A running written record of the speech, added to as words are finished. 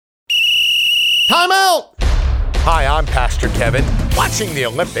Pastor Kevin. Watching the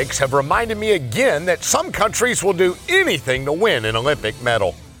Olympics have reminded me again that some countries will do anything to win an Olympic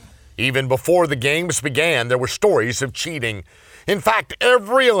medal. Even before the games began, there were stories of cheating. In fact,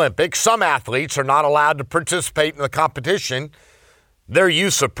 every Olympics, some athletes are not allowed to participate in the competition. Their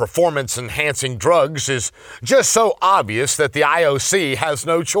use of performance-enhancing drugs is just so obvious that the IOC has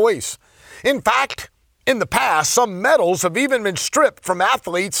no choice. In fact, in the past, some medals have even been stripped from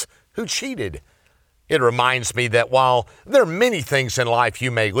athletes who cheated. It reminds me that while there are many things in life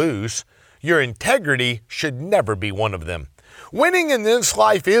you may lose, your integrity should never be one of them. Winning in this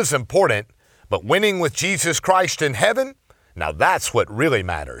life is important, but winning with Jesus Christ in heaven, now that's what really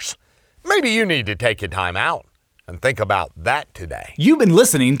matters. Maybe you need to take a time out and think about that today. You've been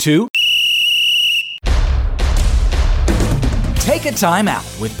listening to Take a Time Out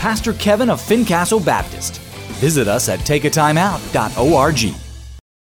with Pastor Kevin of Fincastle Baptist. Visit us at takeatimeout.org.